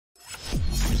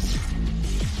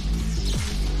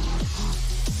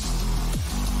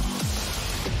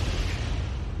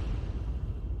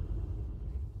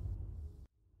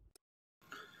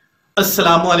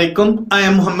अस्सलामुअलैकुम, I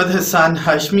am Mohammad Hasan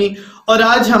Hashmi और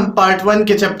आज हम पार्ट 1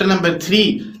 के चैप्टर नंबर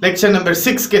 3 लेक्चर नंबर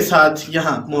 6 के साथ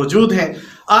यहाँ मौजूद हैं।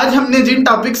 आज हमने जिन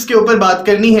टॉपिक्स के ऊपर बात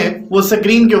करनी है वो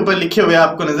स्क्रीन के ऊपर लिखे हुए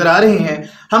आपको नजर आ रहे हैं।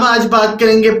 हम आज बात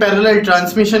करेंगे पैरेलल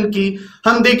ट्रांसमिशन की,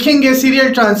 हम देखेंगे सीरियल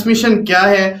ट्रांसमिशन क्या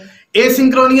है,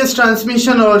 एसिंक्रोनियस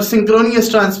ट्रांसमिशन और सिंक्रोनियस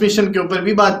ट्रांसमिशन के ऊपर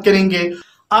भी बात करेंगे।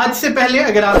 आज से पहले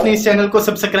अगर आपने इस चैनल को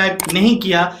सब्सक्राइब नहीं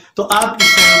किया तो आप इस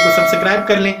चैनल को सब्सक्राइब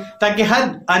कर लें ताकि हर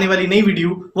आने वाली नई वीडियो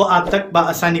वो आप तक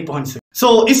बआसानी पहुंच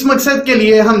सके। इस मकसद के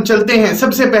लिए हम चलते हैं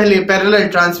सबसे पहले पैरेलल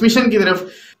ट्रांसमिशन की तरफ।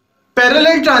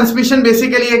 पैरेलल ट्रांसमिशन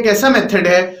बेसिकली एक ऐसा मेथड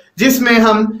है जिसमें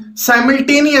हम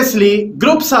साइमल्टेनियसली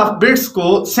ग्रुप्स ऑफ बिट्स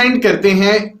को सेंड करते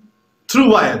हैं थ्रू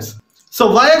वायर्स।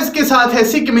 वायर्स के साथ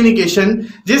ऐसी कम्युनिकेशन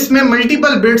जिसमें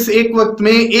मल्टीपल बिट्स एक वक्त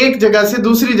में एक जगह से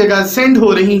दूसरी जगह सेंड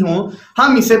हो रही हों,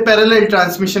 हम इसे पैरेलल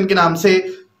ट्रांसमिशन के नाम से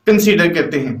कंसीडर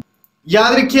करते हैं।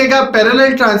 याद रखिएगा,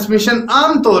 पैरेलल ट्रांसमिशन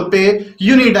आमतौर पे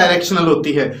यूनिडायरेक्शनल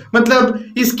होती है,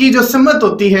 मतलब इसकी जो समत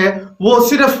होती है वो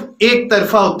सिर्फ एक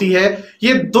तरफा होती है,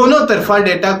 ये दोनों तरफा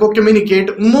डेटा को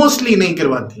कम्युनिकेट मोस्टली नहीं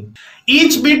करवाती।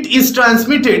 Each bit is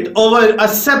transmitted over a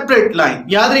separate line।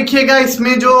 याद रखिएगा,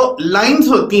 इसमें जो लाइंस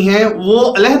होती हैं वो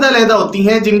अलग-अलग होती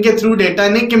हैं जिनके थ्रू डेटा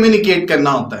ने कम्युनिकेट करना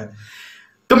होता है।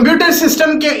 कंप्यूटर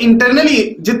सिस्टम के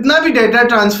इंटरनली जितना भी डेटा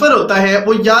ट्रांसफर होता है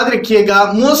वो याद रखिएगा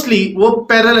मोस्टली वो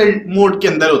पैरेलल मोड के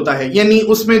अंदर होता है, यानी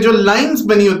उसमें जो लाइंस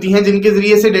बनी होती हैं जिनके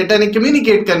जरिए से डेटा ने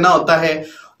कम्युनिकेट करना होता है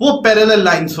वो पैरेलल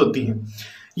लाइंस होती हैं।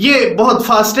 ये बहुत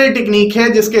फास्टर टेक्निक है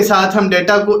जिसके साथ हम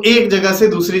डेटा को एक जगह से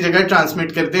दूसरी जगह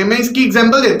ट्रांसमिट करते हैं। मैं इसकी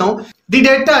एग्जांपल देता हूं। The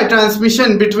data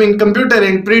transmission between computer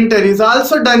and printer is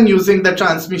also done using the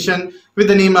transmission with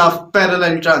the name of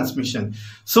parallel transmission.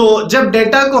 जब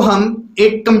डेटा को हम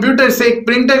एक कंप्यूटर से एक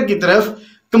प्रिंटर की तरफ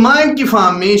कमांड की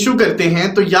फॉर्म में इशू करते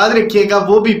हैं तो याद रखिएगा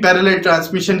वो भी पैरेलल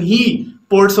ट्रांसमिशन ही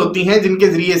पोर्ट्स होती हैं जिनके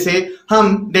जरिए से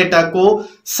हम डेटा को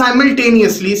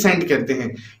साइमल्टेनियसली सेंड करते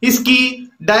हैं। इसकी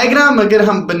डायग्राम अगर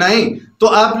हम बनाएं तो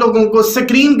आप लोगों को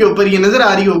स्क्रीन के ऊपर ये नजर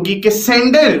आ रही होगी कि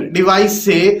सेंडर डिवाइस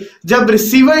से जब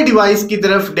रिसीवर डिवाइस की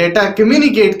तरफ डेटा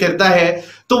कम्युनिकेट करता है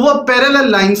तो वो पैरेलल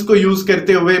लाइंस को यूज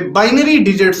करते हुए बाइनरी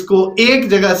डिजिट्स को एक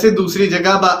जगह से दूसरी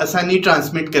जगह बआसानी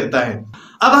ट्रांसमिट करता है।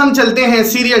 अब हम चलते हैं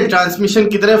सीरियल ट्रांसमिशन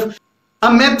की तरफ। A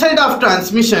method of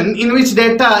transmission in which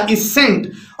data is sent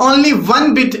only one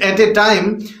bit at a time.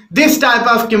 This type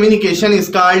of communication is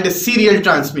called serial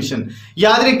transmission.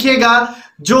 याद रखिएगा,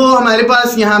 जो हमारे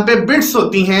पास यहाँ पे बिट्स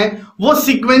होती हैं वो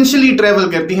सीक्वेंशियली ट्रेवल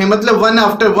करती हैं, मतलब वन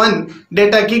आफ्टर वन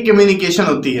डेटा की कम्युनिकेशन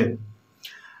होती है।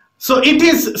 So it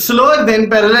is slower than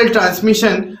parallel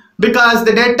transmission because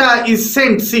the data is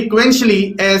sent sequentially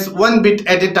as one bit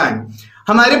at a time.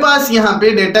 हमारे पास यहाँ पे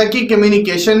डेटा की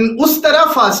कम्युनिकेशन उस तरह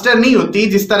फास्टर नहीं होती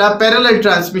जिस तरह पैरेलल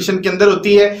ट्रांसमिशन के अंदर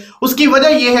होती है। उसकी वजह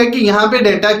यह है कि यहाँ पे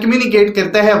डेटा कम्युनिकेट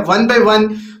करता है one by one.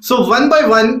 One by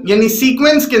one यानी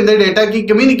सीक्वेंस के अंदर डेटा की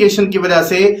कम्युनिकेशन की वजह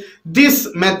से दिस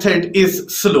मेथड इज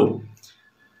स्लो।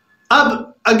 अब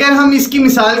अगर हम इसकी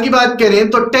मिसाल की बात करें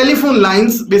तो टेलीफोन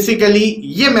लाइंस बेसिकली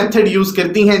ये मेथड यूज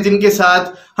करती हैं जिनके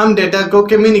साथ हम डेटा को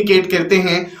कम्युनिकेट करते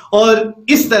हैं और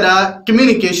इस तरह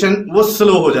कम्युनिकेशन वो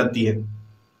स्लो हो जाती है।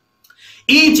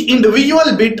 Each individual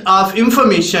bit of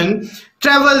information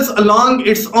travels along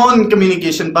its own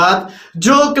communication path।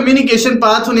 जो कम्युनिकेशन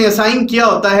पाथ उन्हें असाइन किया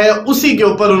होता है उसी के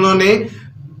ऊपर उन्होंने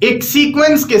एक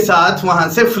सीक्वेंस के साथ वहां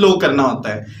से फ्लो करना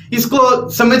होता है। इसको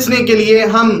समझने के लिए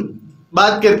हम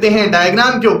बात करते हैं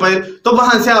डायग्राम के ऊपर, तो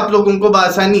वहां से आप लोगों को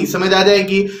बआसानी समझ आ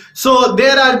जाएगी।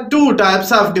 There are two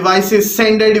types of devices,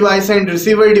 sender device and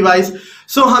receiver device.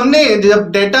 हमने जब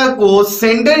डेटा को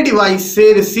सेंडर डिवाइस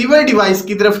से रिसीवर डिवाइस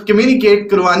की तरफ कम्युनिकेट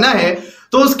करवाना है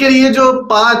तो उसके लिए जो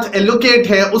पाथ एलोकेट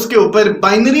है उसके ऊपर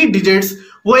बाइनरी डिजिट्स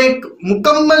वो एक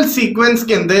मुकम्मल सीक्वेंस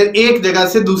के अंदर एक जगह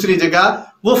से दूसरी जगह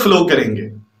वो फ्लो करेंगे।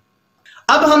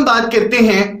 अब हम बात करते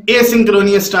हैं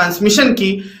एसिंक्रोनियस ट्रांसमिशन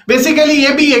की। बेसिकली ये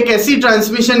भी एक ऐसी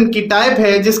ट्रांसमिशन की टाइप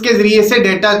है जिसके जरिए से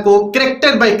डेटा को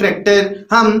कैरेक्टर बाय कैरेक्टर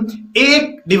हम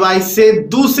एक डिवाइस से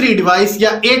दूसरी डिवाइस या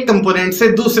एक कंपोनेंट से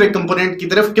दूसरे कंपोनेंट की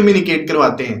तरफ कम्युनिकेट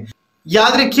करवाते हैं।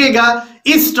 याद रखिएगा,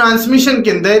 इस ट्रांसमिशन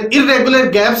के अंदर इर्रेगुलर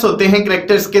गैप्स होते हैं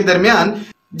कैरेक्टर्स के दरमियान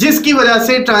जिसकी वजह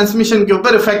से ट्रांसमिशन के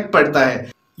ऊपर इफेक्ट पड़ता है।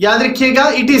 याद रखिएगा,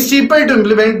 it is cheaper to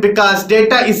implement because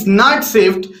data is not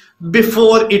saved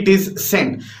before it is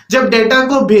send. जब डेटा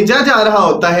को भेजा जा रहा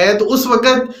होता है तो उस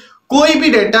वक्त कोई भी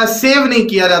डेटा सेव नहीं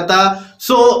किया जाता।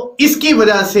 इसकी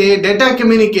वजह से डेटा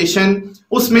कम्युनिकेशन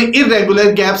उसमें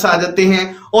इर्रेगुलर गैप्स आ जाते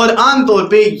हैं और आमतौर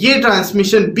पे ये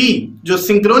ट्रांसमिशन भी जो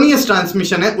सिंक्रोनियस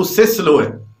ट्रांसमिशन है उससे स्लो है।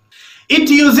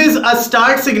 It uses a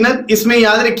start signal. इसमें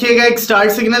याद रखिएगा एक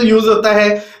स्टार्ट सिग्नल यूज होता है।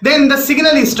 Then the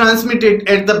signal is transmitted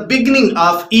at the beginning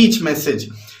of each message.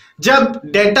 जब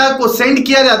डेटा को सेंड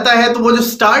किया जाता है तो वो जो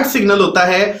स्टार्ट सिग्नल होता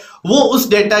है वो उस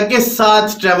डेटा के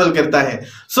साथ ट्रेवल करता है।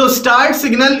 So start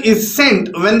signal is sent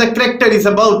when the character is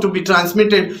about to be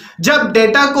transmitted. जब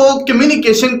डेटा को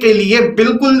कम्युनिकेशन के लिए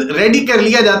बिल्कुल रेडी कर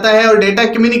लिया जाता है और डेटा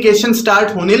कम्युनिकेशन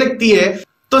स्टार्ट होने लगती है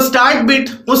तो स्टार्ट बिट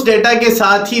उस डेटा के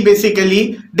साथ ही बेसिकली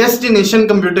डेस्टिनेशन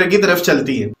कंप्यूटर की तरफ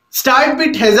चलती है। Start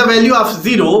bit has a value of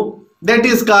 0 that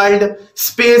is called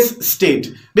space state.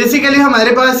 Basically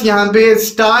हमारे पास यहाँ पे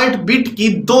स्टार्ट बिट की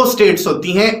दो स्टेट्स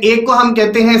होती हैं, एक को हम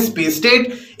कहते हैं स्पेस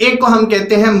स्टेट, एक को हम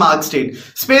कहते हैं मार्क स्टेट।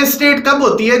 स्पेस स्टेट कब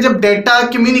होती है? जब डेटा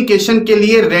कम्युनिकेशन के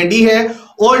लिए रेडी है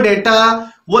और डेटा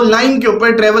वो लाइन के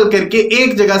ऊपर ट्रेवल करके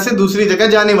एक जगह से दूसरी जगह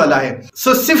जाने वाला है।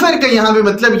 सो सिफर का यहाँ पे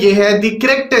मतलब ये है the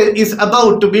character is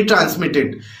about to be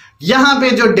transmitted. यहाँ पे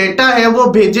जो डेटा है वो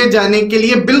भेजे जाने के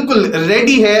लिए बिल्कुल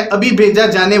रेडी है, अभी भेजा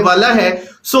जाने वाला है।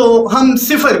 सो हम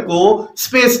सिफर को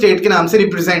स्पेस स्टेट के नाम से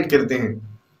रिप्रेजेंट करते हैं।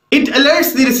 It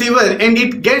alerts the receiver and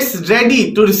it gets ready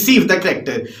to receive the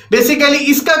character. Basically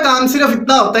इसका काम सिर्फ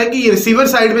इतना होता है कि ये रिसीवर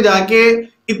साइड पे जाके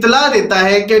इतला देता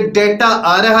है कि डेटा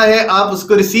आ रहा है, आप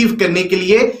उसको रिसीव करने के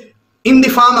लिए in the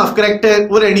form of character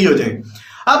वो रेडी हो जाए।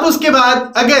 अब उसके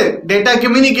बाद अगर डेटा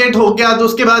कम्युनिकेट हो गया तो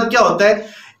उसके बाद क्या होता है?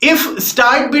 If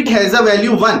start bit has a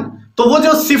value 1 तो वो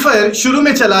जो सिफर शुरू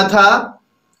में चला था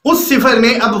उस सिफर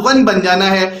ने अब 1 बन जाना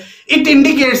है। It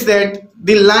indicates that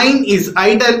the line is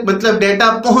idol, मतलब डेटा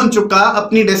पहुंच चुका,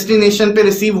 अपनी डेस्टिनेशन पे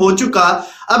रिसीव हो चुका,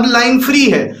 अब लाइन फ्री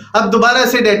है, अब दोबारा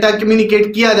से डेटा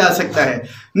कम्युनिकेट किया जा सकता है।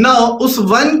 नाउ उस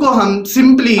 1 को हम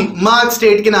सिंपली मार्क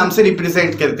स्टेट के नाम से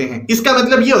रिप्रेजेंट करते हैं। इसका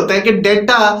मतलब ये होता है कि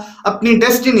डेटा अपनी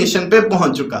डेस्टिनेशन पे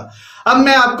पहुंच चुका। अब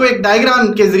मैं आपको एक डायग्राम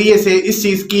के जरिए से इस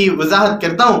चीज की वजाहत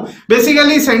करता हूं।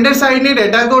 बेसिकली सेंडर साइड ने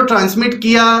डेटा को ट्रांसमिट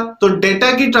किया तो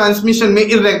डेटा की ट्रांसमिशन में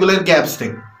इर्रेगुलर गैप्स थे,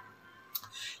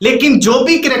 लेकिन जो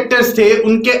भी कैरेक्टर्स थे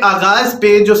उनके आगाज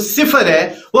पे जो सिफर है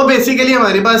वो बेसिकली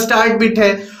हमारे पास स्टार्ट बिट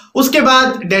है, उसके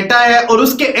बाद डेटा है और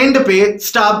उसके एंड पे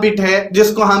स्टॉप बिट है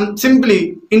जिसको हम सिंपली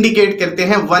इंडिकेट करते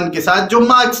हैं 1 के साथ, जो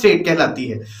मार्क स्टेट कहलाती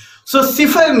है। सो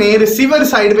सिफर ने रिसीवर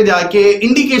साइड पे जाके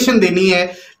इंडिकेशन देनी है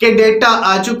कि डेटा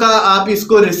आ चुका, आप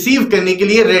इसको रिसीव करने के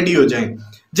लिए रेडी हो जाएं।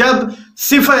 जब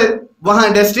सिफर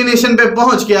वहां डेस्टिनेशन पे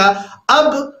पहुंच गया,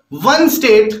 अब 1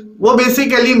 स्टेट वो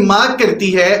बेसिकली मार्क करती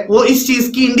है, वो इस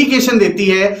चीज की इंडिकेशन देती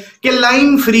है कि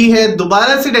लाइन फ्री है,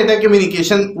 दोबारा से डेटा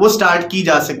कम्युनिकेशन वो स्टार्ट की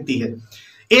जा सकती है।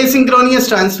 एसिंक्रोनियस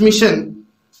ट्रांसमिशन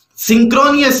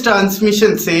सिंक्रोनियस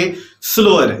ट्रांसमिशन से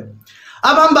स्लोअर है।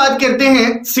 अब हम बात करते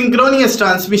हैं सिंक्रोनियस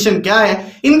ट्रांसमिशन क्या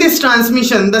है। In this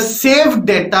transmission the save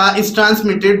data is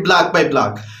transmitted block bye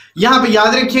block. यहां पे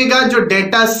याद रखिएगा जो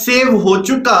डेटा सेव हो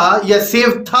चुका या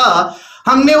सेव था,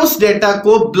 हमने उस डेटा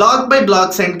को ब्लॉक बाय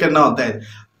ब्लॉक सेंड करना होता है।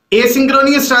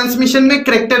 एसिंक्रोनियस ट्रांसमिशन में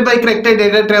character bye character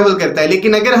data travel करता है,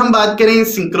 लेकिन अगर हम बात करें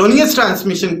सिंक्रोनियस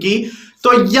ट्रांसमिशन की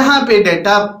तो यहां पे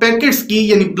डेटा पैकेट्स की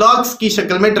यानी ब्लॉक्स की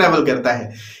शक्ल में ट्रेवल करता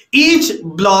है। ईच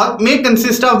ब्लॉक में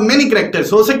कंसिस्ट ऑफ मेनी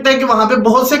कैरेक्टर्स। हो सकता है कि वहां पे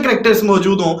बहुत से कैरेक्टर्स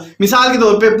मौजूद हों, मिसाल के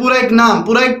तौर पे पूरा एक नाम,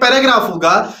 पूरा एक पैराग्राफ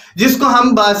होगा जिसको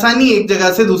हम बासानी एक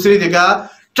जगह से दूसरी जगह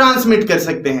ट्रांसमिट कर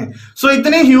सकते हैं। सो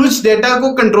इतने ह्यूज डेटा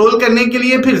को कंट्रोल करने के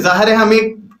लिए फिर जाहिर है हमें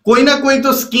कोई ना कोई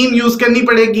तो स्कीम यूज करनी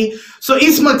पड़ेगी। सो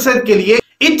इस मकसद के लिए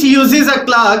it uses a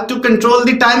clock to control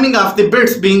the timing of the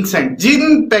bits being Saint.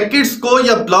 Jin packets को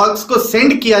या ब्लॉक्स को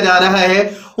सेंड किया जा रहा है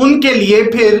उनके लिए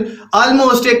फिर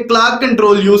ऑलमोस्ट एक क्लॉक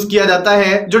कंट्रोल यूज किया जाता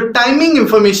है जो टाइमिंग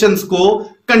इंफॉर्मेशंस को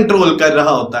कंट्रोल कर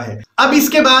रहा होता है। अब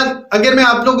इसके बाद अगर मैं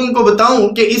आप लोगों को बताऊं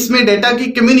कि इसमें डेटा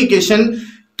की कम्युनिकेशन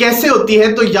कैसे होती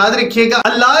है तो याद रखिएगा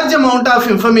a large amount of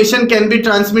information can be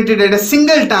transmitted at a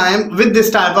single time with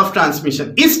this type of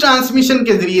transmission. इस ट्रांसमिशन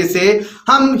के जरिए से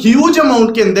हम ह्यूज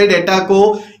अमाउंट के अंदर डेटा को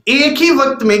एक ही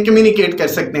वक्त में कम्युनिकेट कर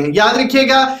सकते हैं। याद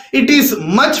रखिएगा it is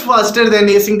much faster than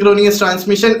एसिंक्रोनियस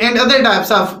transmission and other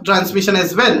types of transmission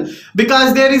as well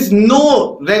because there is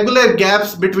know regular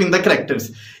gaps between the characters.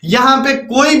 यहां पे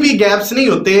कोई भी गैप्स नहीं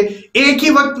होते, एक ही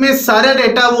वक्त में सारा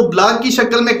डेटा वो ब्लॉक की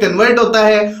शक्ल में कन्वर्ट होता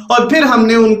है और फिर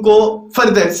हमने उनको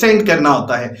फर्दर सेंड करना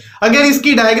होता है। अगर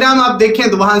इसकी डायग्राम आप देखें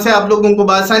तो वहां से आप लोगों को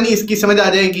बासानी इसकी समझ आ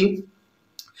जाएगी।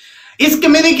 इस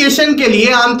कम्युनिकेशन के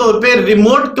लिए आमतौर पे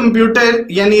रिमोट कंप्यूटर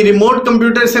यानी रिमोट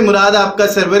कंप्यूटर से मुराद आपका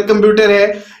सर्वर कंप्यूटर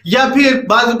है या फिर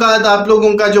बाज़ औक़ात आप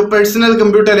लोगों का जो पर्सनल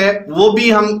कंप्यूटर है वो भी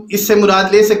हम इससे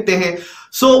मुराद ले सकते हैं।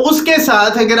 सो उसके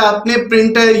साथ अगर आपने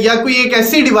प्रिंटर या कोई एक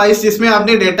ऐसी डिवाइस जिसमें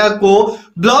आपने डेटा को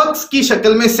ब्लॉक्स की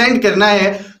शक्ल में सेंड करना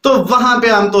है तो वहां पे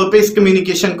आमतौर पे इस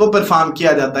कम्युनिकेशन को परफॉर्म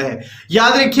किया जाता है।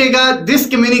 याद रखिएगा this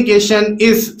communication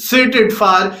is suited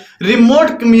for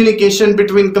remote communication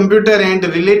between computer and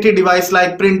related device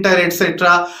like printer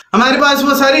etcetera. हमारे पास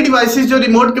वो सारी डिवाइसेस जो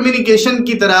रिमोट कम्युनिकेशन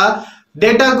की तरह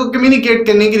डेटा को कम्युनिकेट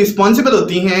करने की रिस्पॉन्सिबल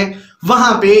होती हैं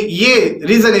वहां पे ये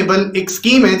रीजनेबल एक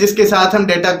स्कीम है जिसके साथ हम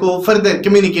डेटा को फर्दर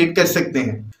कम्युनिकेट कर सकते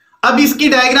हैं। अब इसकी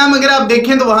डायग्राम अगर आप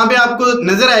देखें तो वहां पे आपको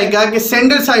नजर आएगा कि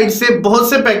सेंडर साइड से बहुत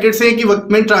से पैकेट्स एक ही वक्त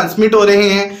में ट्रांसमिट हो रहे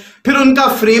हैं, फिर उनका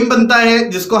फ्रेम बनता है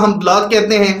जिसको हम ब्लॉक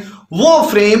कहते हैं। वो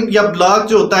फ्रेम या ब्लॉक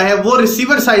जो होता है वो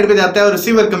रिसीवर साइड पे जाता है और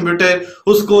रिसीवर कंप्यूटर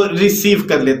उसको रिसीव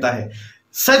कर लेता है।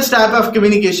 Such type of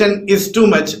communication is too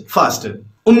much faster.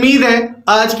 उम्मीद है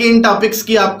आज के इन टॉपिक्स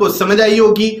की आपको समझ आई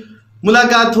होगी।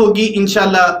 मुलाकात होगी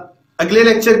इंशाल्लाह अगले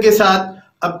लेक्चर के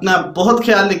साथ। अपना बहुत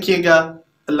ख्याल रखिएगा।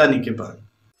 अल्लाह निगहबान।